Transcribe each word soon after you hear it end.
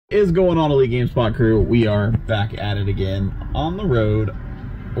Is going on, Elite GameSpot crew? We are back at it again on the road.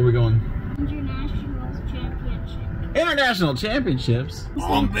 Where are we going? International Championships.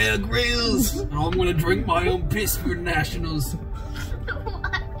 I'm Bear Grylls, and I'm gonna drink my own piss for nationals. And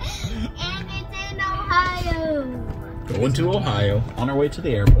it's in Ohio. Going to Ohio on our way to the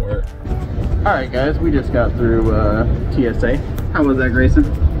airport. All right, guys, we just got through TSA. How was that, Grayson?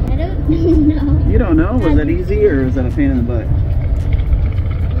 I don't know. You don't know? Was that easy or was that a pain in the butt?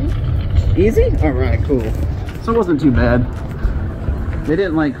 Easy? All right, cool. So it wasn't too bad. They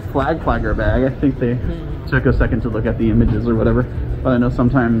didn't like flag our bag. I think they took a second to look at the images or whatever. But I know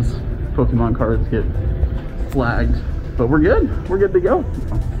sometimes Pokemon cards get flagged. But we're good. We're good to go.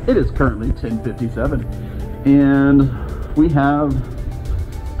 It is currently 10:57. And we have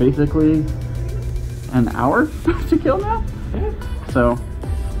basically an hour to kill now. So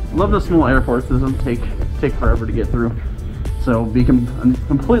love the small airports. Doesn't take forever to get through. So be a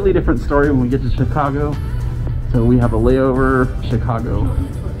completely different story when we get to Chicago. So we have a layover, Chicago.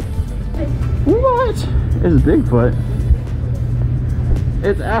 What? It's Bigfoot.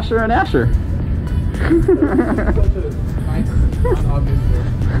 It's Asher and Asher. Good job.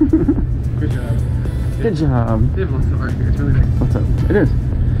 Good job. They have lots of art here. It's really nice. What's up? It is.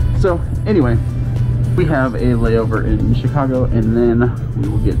 So anyway, we have a layover in Chicago, and then we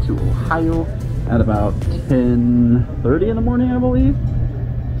will get to Ohio at about 10:30 in the morning, I believe.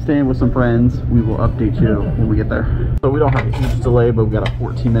 Staying with some friends. We will update you when we get there. So we don't have a huge delay, but we got a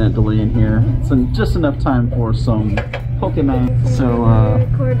 14-minute delay in here. So just enough time for some Pokemon. So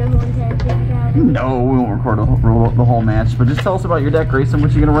record the whole entire thing. no, we won't record the whole match. But just tell us about your deck, Grayson.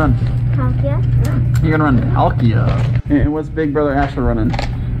 What you gonna run? Palkia. You're gonna run Palkia. And what's Big Brother Asher running?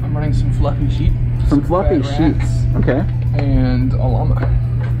 I'm running some fluffy sheep. Some fluffy sheeps. Okay. And a llama.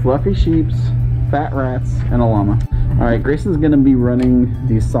 Fluffy sheeps, fat rats, and a llama. Alright, Grayson's gonna be running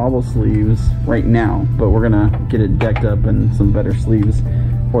these Sobble sleeves right now, but we're gonna get it decked up in some better sleeves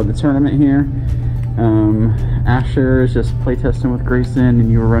for the tournament here. Asher is just playtesting with Grayson,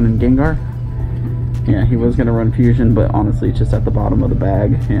 and you were running Gengar? Yeah, he was gonna run Fusion, but honestly it's just at the bottom of the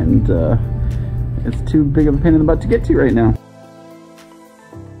bag, and it's too big of a pain in the butt to get to right now.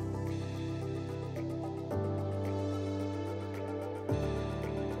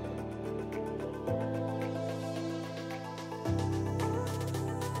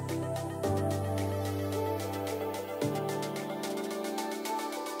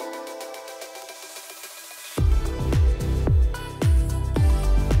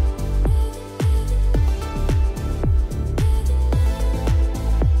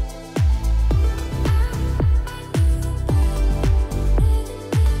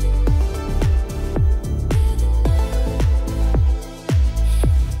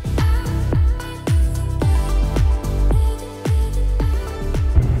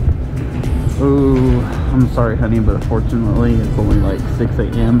 Oh, I'm sorry, honey, but fortunately it's only like 6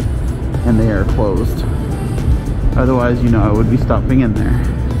 a.m. and they are closed. Otherwise, you know, I would be stopping in there.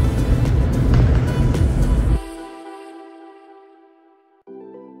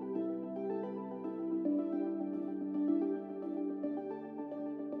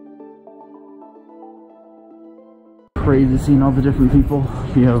 Crazy seeing all the different people.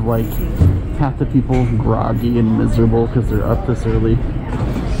 You have like half the people groggy and miserable because they're up this early,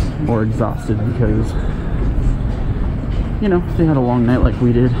 or exhausted because, you know, they had a long night like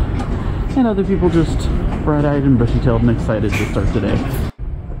we did, and other people just bright-eyed and bushy-tailed and excited to start today.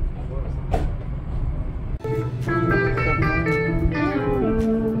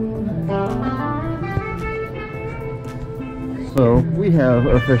 So we have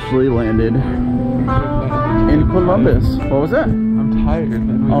officially landed in Columbus. What was that? I'm tired.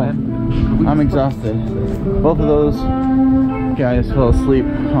 I'm exhausted. Both of those guys fell asleep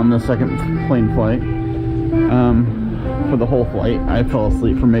on the second plane flight. For the whole flight, I fell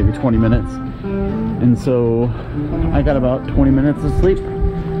asleep for maybe 20 minutes. And so I got about 20 minutes of sleep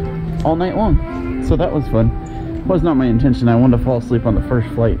all night long. So that was fun. It was not my intention. I wanted to fall asleep on the first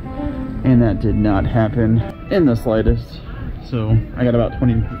flight, and that did not happen in the slightest. So I got about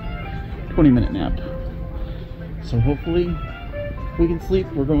 20-minute nap. So hopefully we can sleep.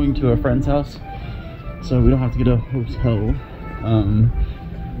 We're going to a friend's house, so we don't have to get a hotel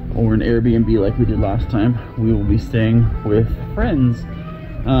or an Airbnb like we did last time. We will be staying with friends.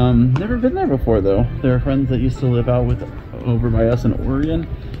 Never been there before though. There are friends that used to live over by us in Oregon,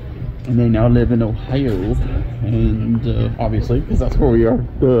 and they now live in Ohio, and obviously because that's where we are.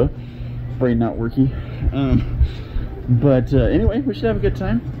 Brain not working. But anyway, we should have a good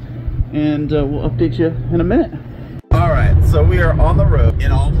time, and we'll update you in a minute. Alright, so we are on the road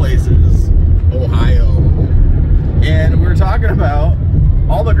in all places, Ohio, and we're talking about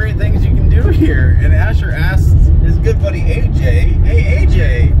all the green here, and Asher asked his good buddy AJ, "Hey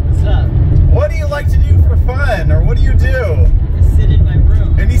AJ, What's up? what do you like to do for fun, or what do you do?" I sit in my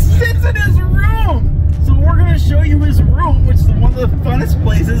room. And he sits in his room. So we're gonna show you his room, which is one of the funnest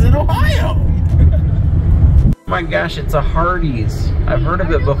places in Ohio. Oh my gosh, it's a Hardee's. I've heard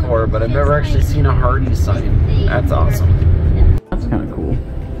of it before, but I've never actually seen a Hardee's sign. That's awesome. That's kind of cool.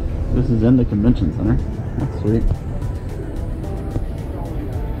 This is in the convention center. That's sweet.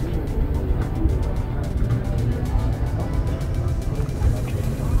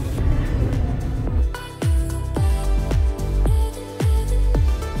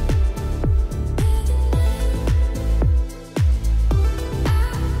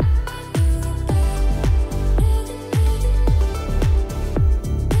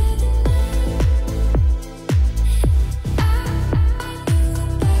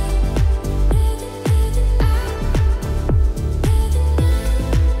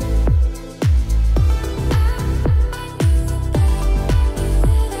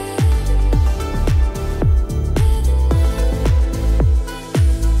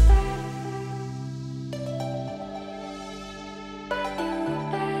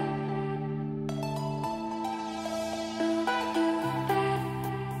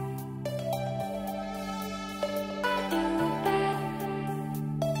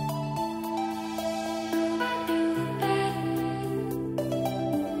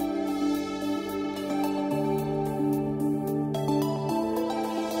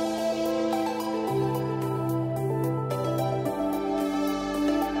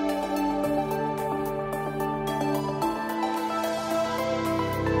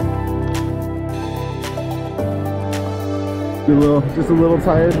 Just a little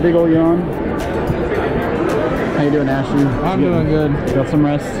tired, big ol' yawn. How you doing, Ashley? I'm doing good. Got some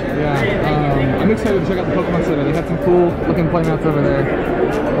rest? Yeah. I'm excited to check out the Pokemon Center. They had some cool looking playmats over there.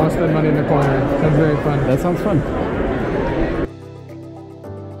 I want to spend money in the corner. Sounds very fun. That sounds fun.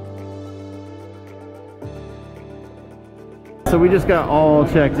 So we just got all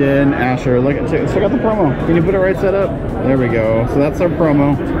checked in. Asher, look at check out the promo. Can you put it right side up? There we go. So that's our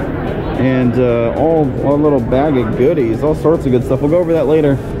promo. And all a little bag of goodies, all sorts of good stuff. We'll go over that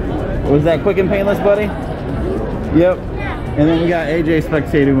later. Was that quick and painless, buddy? Yep. And then we got AJ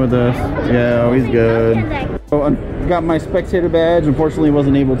spectating with us. Yeah, he's good. So I got my spectator badge. Unfortunately,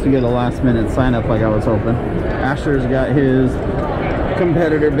 wasn't able to get a last minute sign up like I was hoping. Asher's got his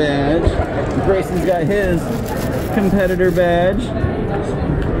competitor badge. Gracen's got his competitor badge.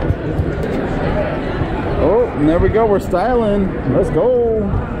 Oh, and there we go. We're styling. Let's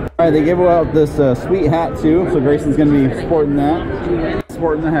go. All right, they gave out this sweet hat too, so Gracen's gonna be sporting that.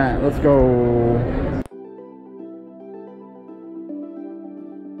 Sporting the hat. Let's go.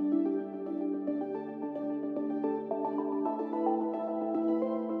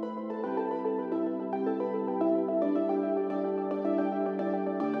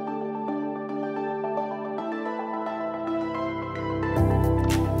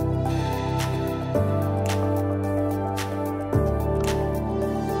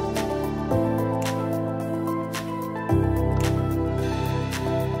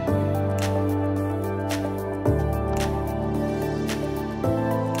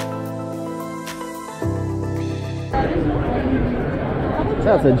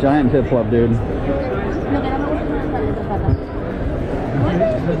 That's a giant Piplup, dude.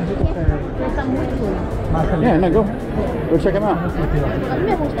 Yeah, no, go. Go check him out.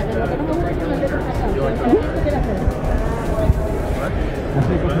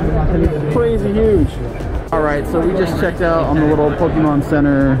 Crazy huge. Alright, so we just checked out on the little Pokemon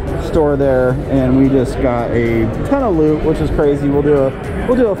Center store there, and we just got a ton of loot, which is crazy. We'll do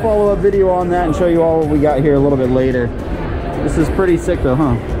a follow-up video on that and show you all what we got here a little bit later. This is pretty sick though,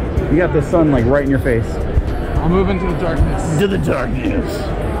 huh? You got the sun like right in your face. I'll move into the darkness. To the darkness.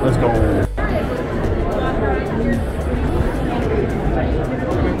 Let's go.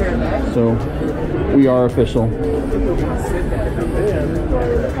 So, we are official.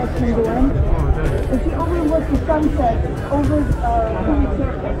 If you overlook the sunset, over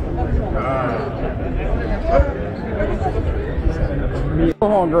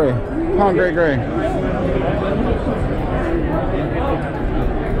Come on, Gray. Come on, Gray.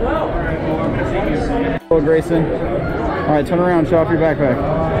 Hello, Gracen. Alright, turn around, show off your backpack.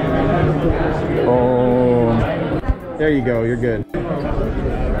 Oh, there you go, you're good.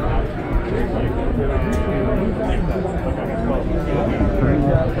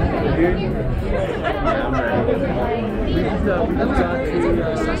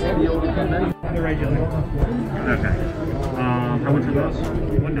 Okay. How much are those? $1.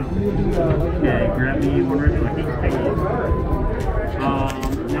 Okay, grab me one regular cake. Thank you.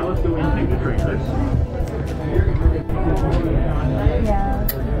 Now let's go into the drink. $2.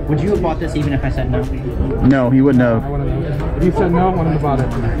 Yeah. Would you have bought this even if I said no? No, he wouldn't I have. wouldn't have. If you said no, I wouldn't have bought it.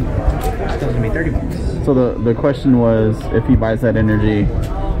 Still gonna be $30. So the question was, if he buys that energy,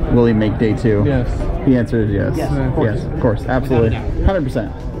 will he make day 2? Yes. The answer is yes. Yes, of course. Yes, of course, absolutely.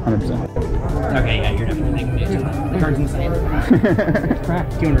 100%. 100%. Okay, yeah, you're definitely making day 2. The card's insane. Crack.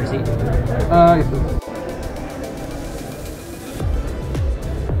 Do you want a receipt? Yes, please.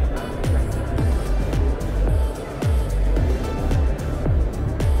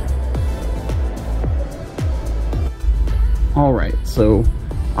 Alright, so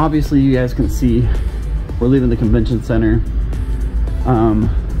obviously you guys can see we're leaving the convention center.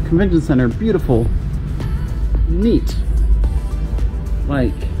 Convention center, beautiful, neat,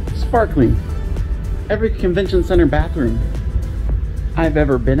 like sparkling. Every convention center bathroom I've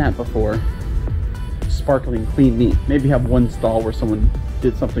ever been at before, sparkling, clean, neat. Maybe have one stall where someone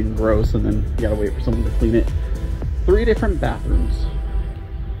did something gross and then you gotta wait for someone to clean it. 3 different bathrooms.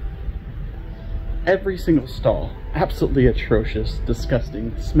 Every single stall, absolutely atrocious,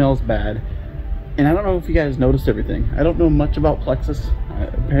 disgusting, smells bad. And I don't know if you guys noticed everything. I don't know much about Plexus.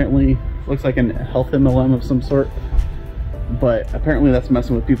 Apparently, looks like a health MLM of some sort. But apparently that's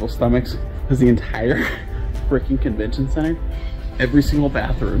messing with people's stomachs, because the entire freaking convention center, every single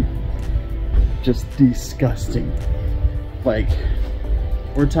bathroom, just disgusting. Like,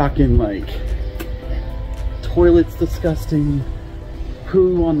 we're talking like, toilets disgusting,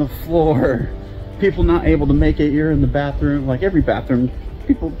 poo on the floor, people not able to make it, you're in the bathroom, like every bathroom,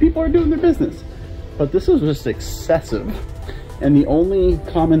 people are doing their business. But this was just excessive. And the only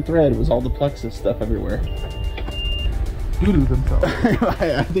common thread was all the Plexus stuff everywhere. Doo-doo themselves.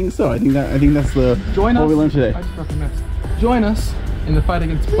 I think so. I think that's the Join what us. we learned today. I just got the mess. Join us in the fight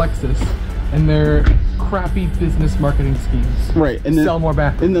against Plexus and their crappy business marketing schemes. Right, and then sell more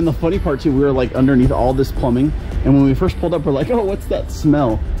bathrooms. And then the funny part too, we were like underneath all this plumbing, and when we first pulled up, we're like, oh, what's that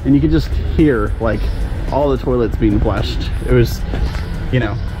smell? And you could just hear like all the toilets being flushed. It was, you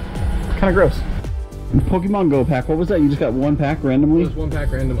know, kind of gross. Pokemon Go pack. What was that? You just got 1 pack randomly? Just 1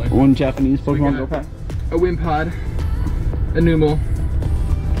 pack randomly. 1 Japanese Pokemon Go pack. A Wimpod, a Numel,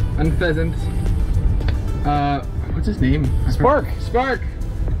 a Pheasant. What's his name? Spark. Spark.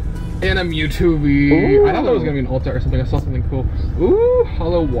 And a Mewtwo. I thought that was gonna be an Ultra or something. I saw something cool. Ooh,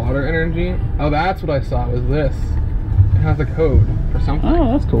 Hollow Water Energy. Oh, that's what I saw. Was this? It has a code for something.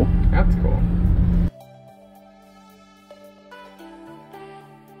 Oh, that's cool. That's cool.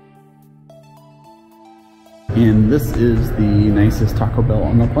 And this is the nicest Taco Bell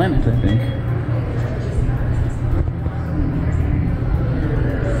on the planet, I think.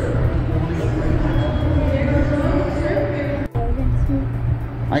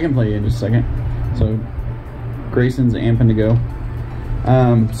 I can play you in just a second. So, Gracen's amping to go.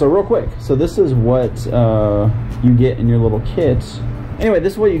 So real quick, so this is what you get in your little kit. Anyway,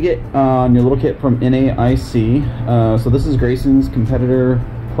 this is what you get on your little kit from NAIC. So this is Gracen's competitor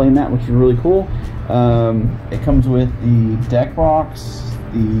playmat, which is really cool. It comes with the deck box,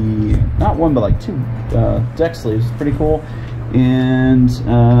 not 1 but like 2 deck sleeves, pretty cool, and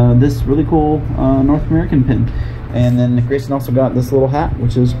this really cool North American pin. And then Gracen also got this little hat,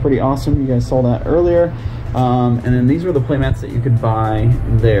 which is pretty awesome. You guys saw that earlier. And then these were the playmats that you could buy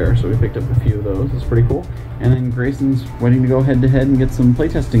there. So we picked up a few of those. It's pretty cool. And then Gracen's waiting to go head to head and get some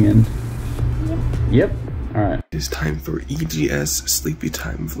playtesting in. Yep. All right. It is time for EGS Sleepy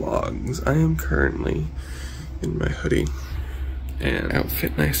Time Vlogs. I am currently in my hoodie and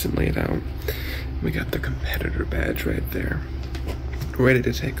outfit nice and laid out. We got the competitor badge right there. Ready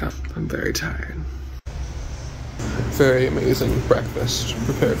to take off. I'm very tired. Very amazing breakfast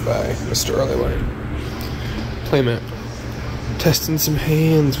prepared by Mr. Early Light. Playmat. Testing some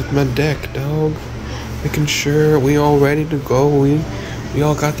hands with my deck, dog. Making sure we all ready to go. We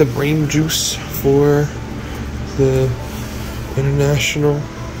all got the brain juice for the International.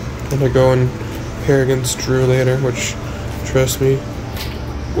 I'm gonna go and pair against Drew later, which, trust me,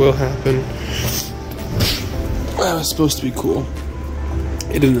 will happen. Well, it was supposed to be cool.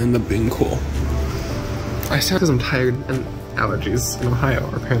 It didn't end up being cool. I sound because I'm tired, and allergies in Ohio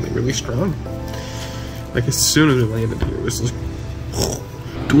are apparently really strong. Like, as soon as we landed here, it was just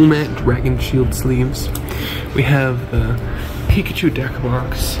dual matte Dragon Shield sleeves. We have the Pikachu deck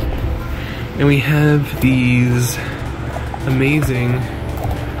box, and we have these amazing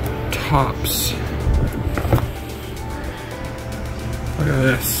tops. Look at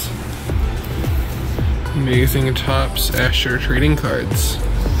this. Amazing tops Asher trading cards.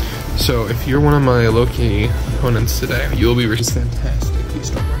 So if you're one of my Loki opponents today, you'll be receiving fantastic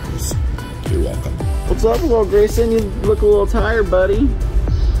Easter markers. You're welcome. What's up, little Gracen? You look a little tired, buddy.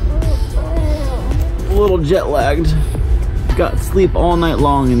 little jet lagged. Got sleep all night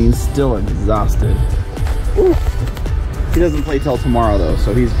long and he's still exhausted. Ooh. He doesn't play till tomorrow though,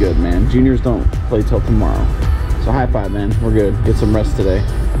 so he's good, man. Juniors don't play till tomorrow. So high five, man. We're good. Get some rest today.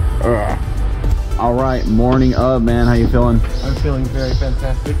 Ugh. All right, morning of, man. How you feeling? I'm feeling very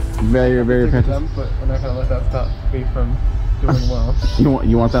fantastic. Very, very fantastic. But I'm not gonna let that stop me from doing well.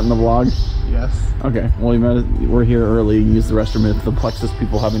 You want that in the vlog? Yes. Okay. Well, we're here early. Use the restroom. If the Plexus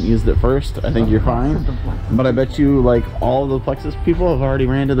people haven't used it first, I think you're fine. But I bet you, like, all of the Plexus people have already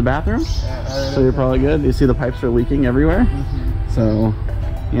ran to the bathroom. So you're probably good. You see the pipes are leaking everywhere. So,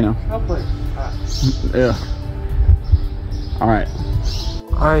 you know. Yeah. All right.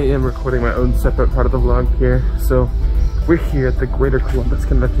 I am recording my own separate part of the vlog here. So we're here at the Greater Columbus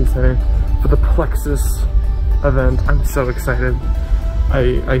Convention Center for the Plexus event. I'm so excited.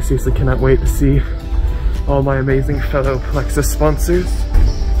 I seriously cannot wait to see all my amazing fellow Plexus sponsors.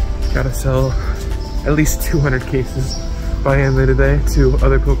 Gotta sell at least 200 cases by end of the day to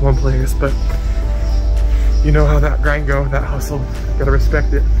other Pokemon players, but you know how that grind go, that hustle. Gotta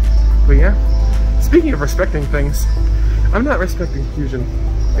respect it. But yeah, speaking of respecting things, I'm not respecting Fusion.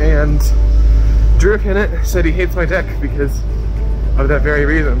 And Drew Kennett said he hates my deck because of that very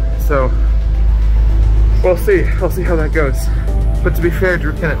reason. So we'll see. I'll see how that goes. But to be fair,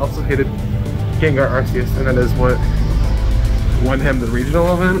 Drew Kennett also hated Gengar Arceus, and that is what won him the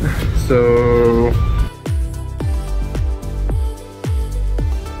regional event. So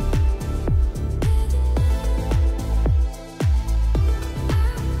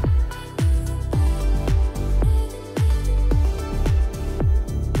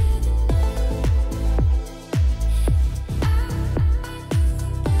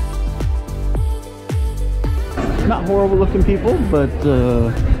not horrible looking people, but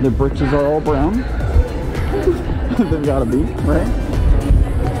their britches are all brown. They've gotta be, right?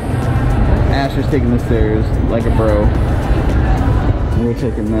 Asher's taking the stairs like a bro. We're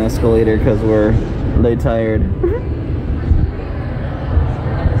taking the escalator because we're late tired.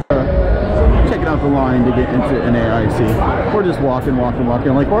 Checking out the line to get into NAIC. We're just walking.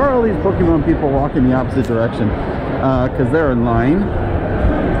 Like, why are all these Pokemon people walking the opposite direction? Because they're in line.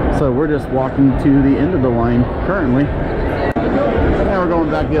 So we're just walking to the end of the line currently. Now we're going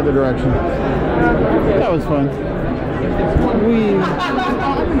back the other direction. That was fun.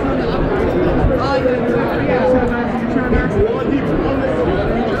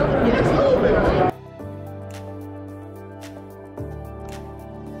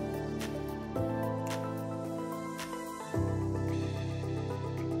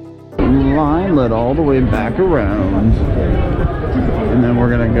 Line led all the way back around. And then we're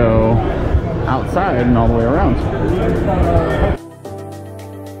gonna go outside and all the way around.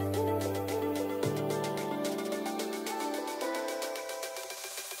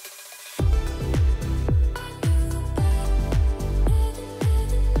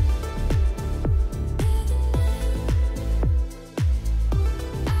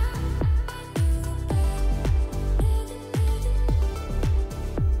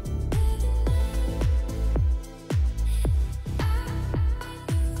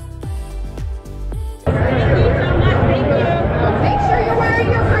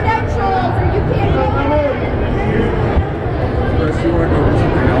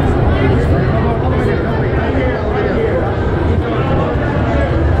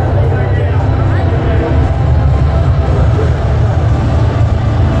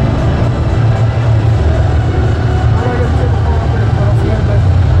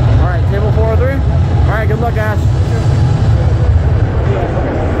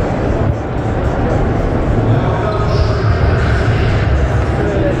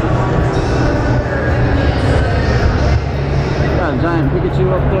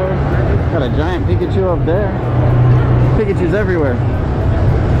 Got a giant Pikachu up there. Pikachu's everywhere.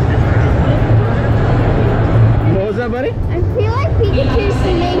 What was that, buddy? I feel like Pikachu's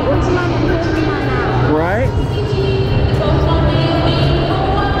the main Pokemon in Pokemon now. Right?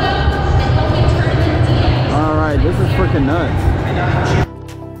 Alright, this is freaking nuts.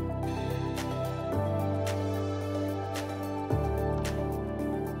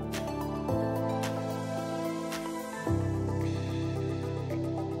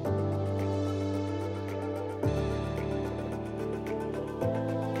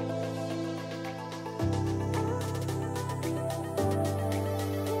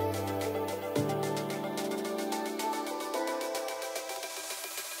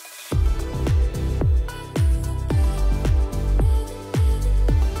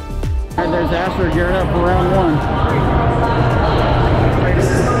 Alright, there's Asher gearing up for round one.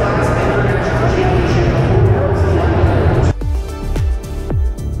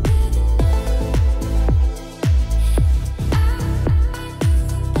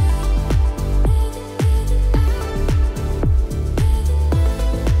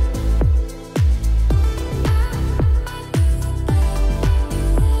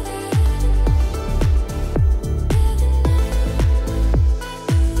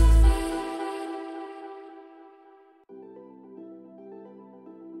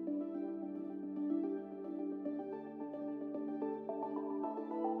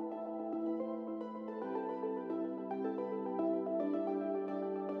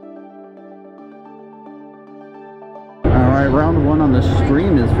 round one on the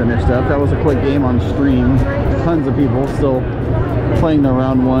stream is finished up. That was a quick game on stream. Tons of people still playing their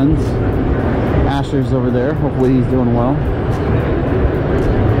round ones. Asher's over there. Hopefully he's doing well.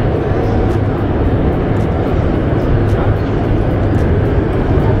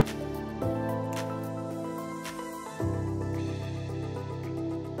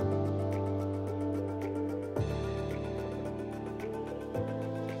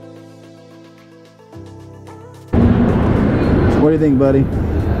 What do you think, buddy?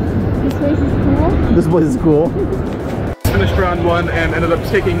 This place is cool. This place is cool. Finished round one and ended up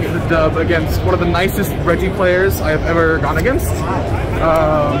taking the dub against one of the nicest Reggie players I have ever gone against.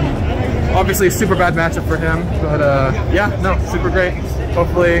 Obviously a super bad matchup for him, but yeah, no, super great.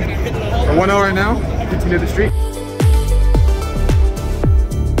 Hopefully we're 1-0 right now, continue the streak.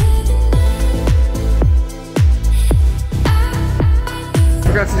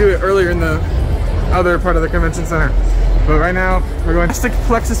 Forgot to do it earlier in the other part of the convention center. But right now, we're going to stick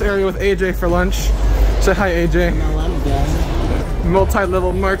Plexus area with AJ for lunch. Say hi, AJ.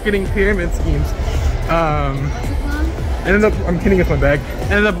 Multi-level marketing pyramid schemes. Ended up, I'm kidding with my bag.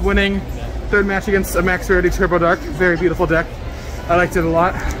 Ended up winning third match against a Max Rarity Turbo Dark. Very beautiful deck. I liked it a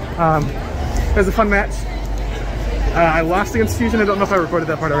lot. It was a fun match. I lost against Fusion. I don't know if I recorded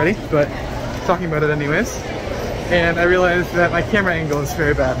that part already, but talking about it anyways. And I realized that my camera angle is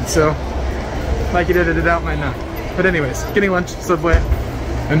very bad. So, like you did it out, might not. But anyways, getting lunch, Subway,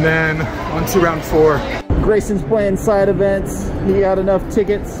 and then on to round 4. Gracen's playing side events. He got enough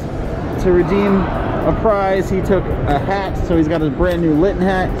tickets to redeem a prize. He took a hat, so he's got a brand new Litten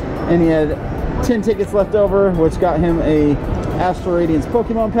hat, and he had 10 tickets left over, which got him a Astral Radiance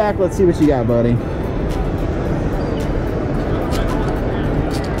Pokemon pack. Let's see what you got, buddy.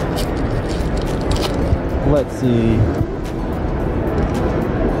 Let's see.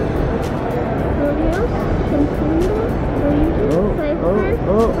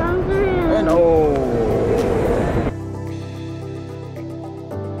 And oh!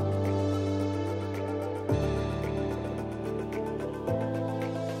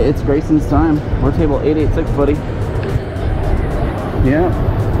 It's Gracen's time. We're table 886, buddy. Yeah.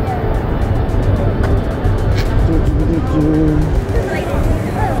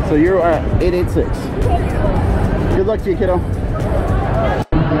 So you're at 886. Good luck to you, kiddo.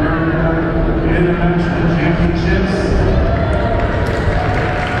 International Championships.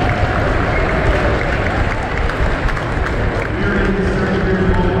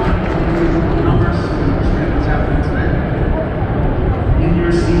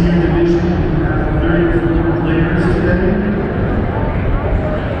 Senior division, we have 34 players today.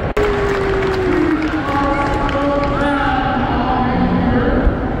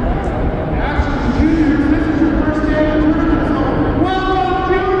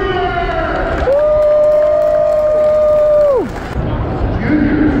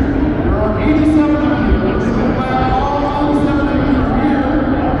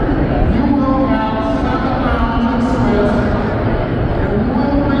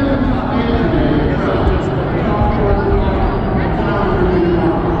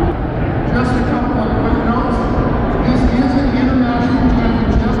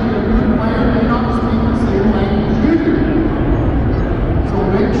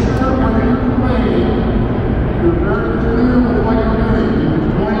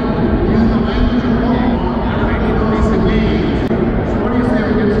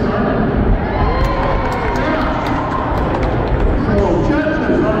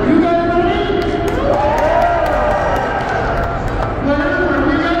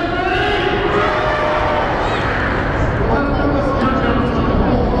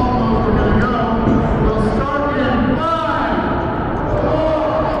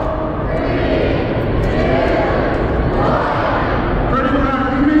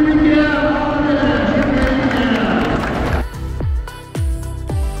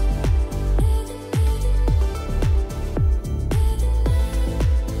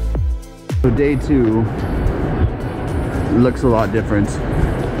 So day 2 looks a lot different.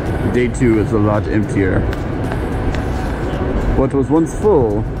 Day 2 is a lot emptier. What was once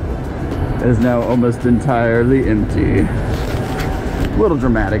full is now almost entirely empty. A little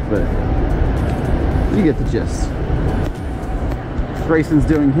dramatic, but you get the gist. Gracen's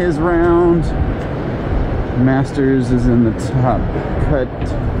doing his round. Masters is in the top cut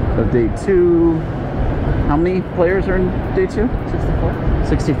of day 2. How many players are in day 2? 64.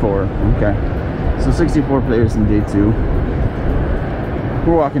 64, okay. So 64 players in day 2.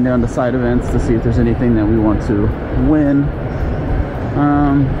 We're walking down to side events to see if there's anything that we want to win.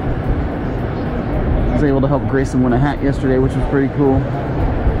 I was able to help Gracen win a hat yesterday, which was pretty cool.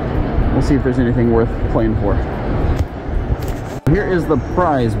 We'll see if there's anything worth playing for. Here is the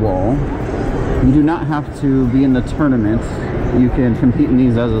prize wall. You do not have to be in the tournament. You can compete in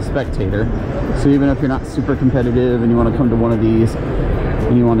these as a spectator. So even if you're not super competitive and you want to come to one of these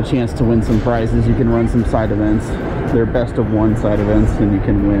and you want a chance to win some prizes, you can run some side events. They're best of one side events, and you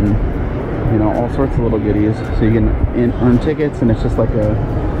can win, you know, all sorts of little goodies. So you can earn tickets, and it's just like a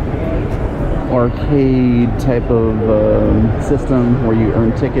arcade type of system where you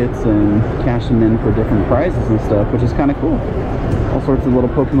earn tickets and cash them in for different prizes and stuff, which is kind of cool. All sorts of little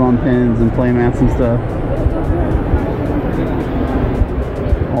Pokemon pins and play mats and stuff,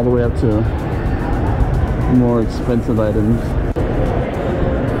 all the way up to more expensive items.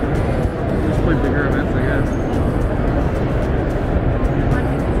 Just play bigger events, I guess.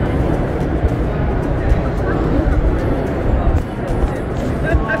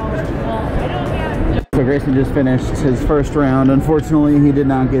 So Gracen just finished his first round. Unfortunately, he did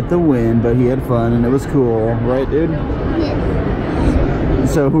not get the win, but he had fun and it was cool, right, dude? Yes.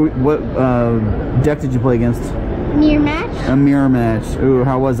 So, what deck did you play against? Mirror match? A mirror match. Ooh,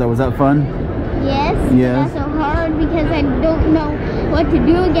 how was that? Was that fun? Yes. Yes. That's so hard because I don't know what to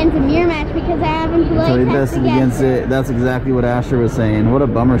do against a mirror match because I haven't played So he Test tested against it. That's exactly what Asher was saying. What a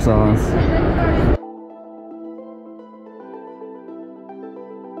bummer sauce.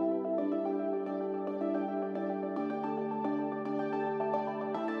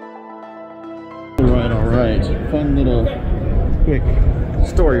 All right. Fun little quick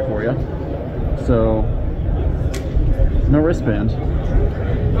story for you. So, no wristband.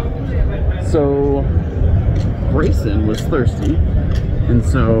 So, Gracen was thirsty, and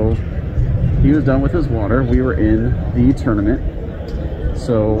so he was done with his water. We were in the tournament,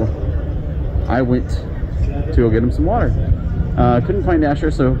 so I went to go get him some water. Couldn't find Asher,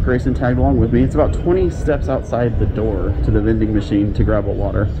 so Gracen tagged along with me. It's about 20 steps outside the door to the vending machine to grab a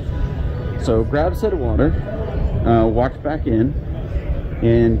water. So grabbed a set of water, walked back in,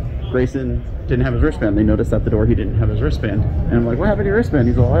 and Gracen didn't have his wristband. They noticed at the door he didn't have his wristband. And I'm like, what happened to your wristband?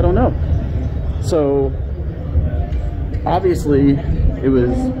 He's like, I don't know. So obviously it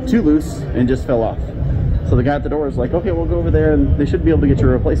was too loose and just fell off. So the guy at the door was like, okay, we'll go over there and they should be able to get you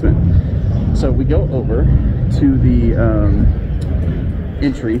a replacement. So we go over to the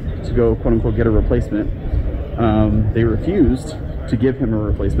entry to go quote unquote get a replacement. They refused to give him a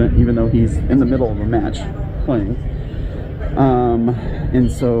replacement even though he's in the middle of a match playing.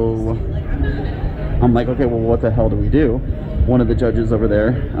 And so I'm like, okay, well, what the hell do we do? One of the judges over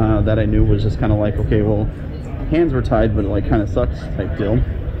there that I knew was just kind of like, okay, well, hands were tied, but it like kind of sucks type deal.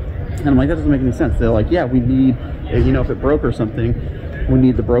 And I'm like, that doesn't make any sense. They're like, yeah, we need, you know, if it broke or something, we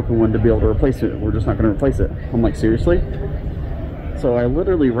need the broken one to be able to replace it. We're just not going to replace it. I'm like, seriously? So I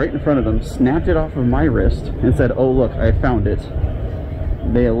literally right in front of them snapped it off of my wrist and said, oh, look, I found it.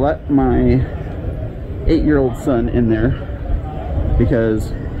 They let my 8-year-old son in there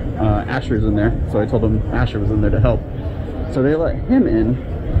because Asher's in there. So I told them Asher was in there to help. So they let him in,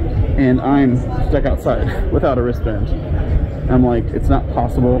 and I'm stuck outside without a wristband. I'm like, it's not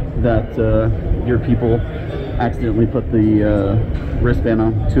possible that your people accidentally put the wristband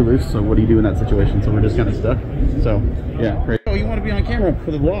on too loose, so what do you do in that situation? So we're just kind of stuck. So, yeah, great. Oh, you want to be on camera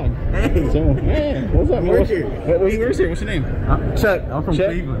for the vlog. Hey. So, hey, what's up, man? What you work here? What's your name? Chuck. I'm from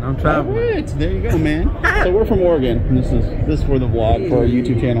Cleveland. I'm traveling. All right, there you go, man. So we're from Oregon, and this is for the vlog for our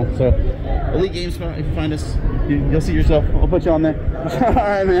YouTube channel. So, Elite Game Spot, if you find us, you'll see yourself. I'll put you on there. All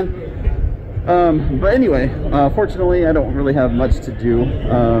right, man. But anyway, fortunately, I don't really have much to do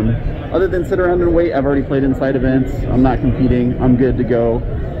other than sit around and wait. I've already played inside events. I'm not competing. I'm good to go.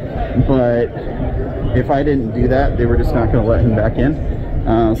 But if I didn't do that, they were just not going to let him back in.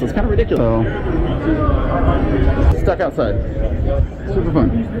 So it's kind of ridiculous. So, stuck outside. Super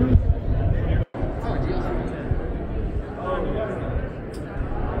fun.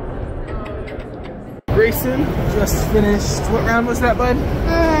 Gracen just finished. What round was that, bud?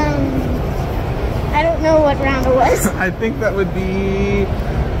 I don't know what round it was. I think that would be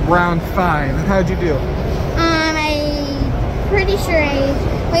round 5. And how'd you do? I'm pretty sure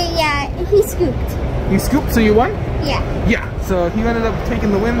wait, yeah, he scooped. You scooped, so you won? Yeah. Yeah. So he ended up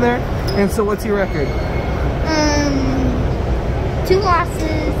taking the win there. And so what's your record? 2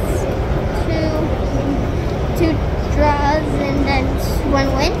 losses, two draws, and then 1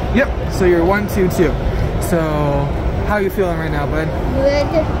 win. Yep. So you're 1-2-2. So how are you feeling right now, bud? Good.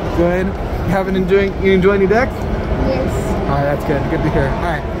 Good. You enjoy your deck? Yes. Alright, that's good. Good to hear.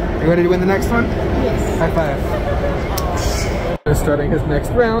 Alright. You ready to win the next one? Yes. High five. Starting his next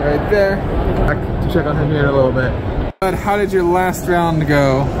round right there. Back to check on him here in a little bit. But how did your last round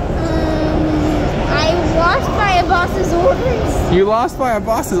go? I lost by a boss's orders. You lost by a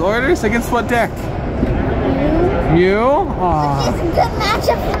boss's orders? Against what deck? Mew? Aw. It's a good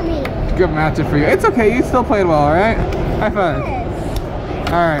matchup for me. Good matchup for you. It's okay. You still played well, all right? High five. Yes.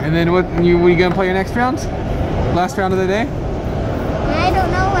 All right, and then what you gonna play your next round? Last round of the day? I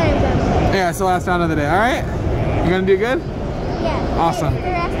don't know what I'm gonna play. Yeah, it's the last round of the day. All right? You gonna do good? Yeah. Awesome. The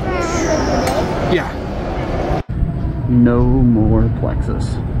rest round of the day. Yeah. No more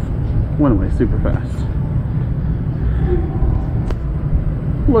Plexus. Went away super fast.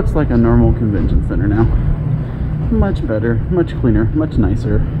 Looks like a normal convention center now. Much better, much cleaner, much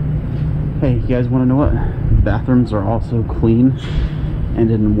nicer. Hey, you guys want to know what? Bathrooms are also clean and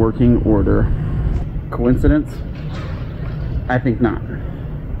in working order. Coincidence? I think not.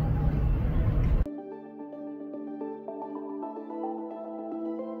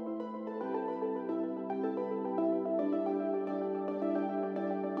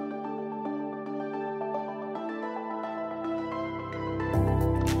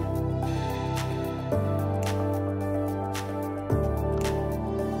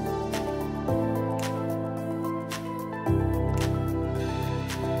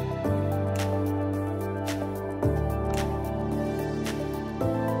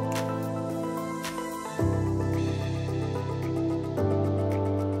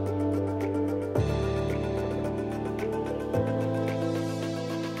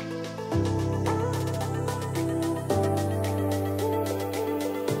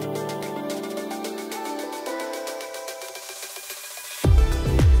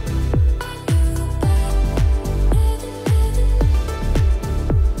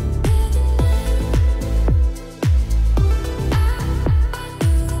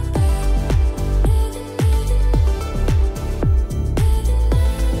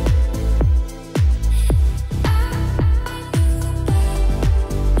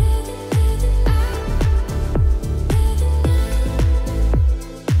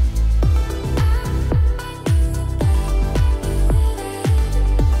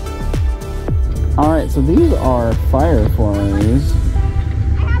 Alright, so these are fireflies.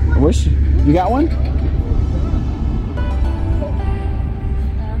 I wish you got one?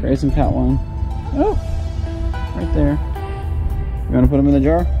 Gracen got one. Oh, right there. You want to put them in the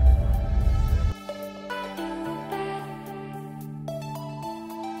jar?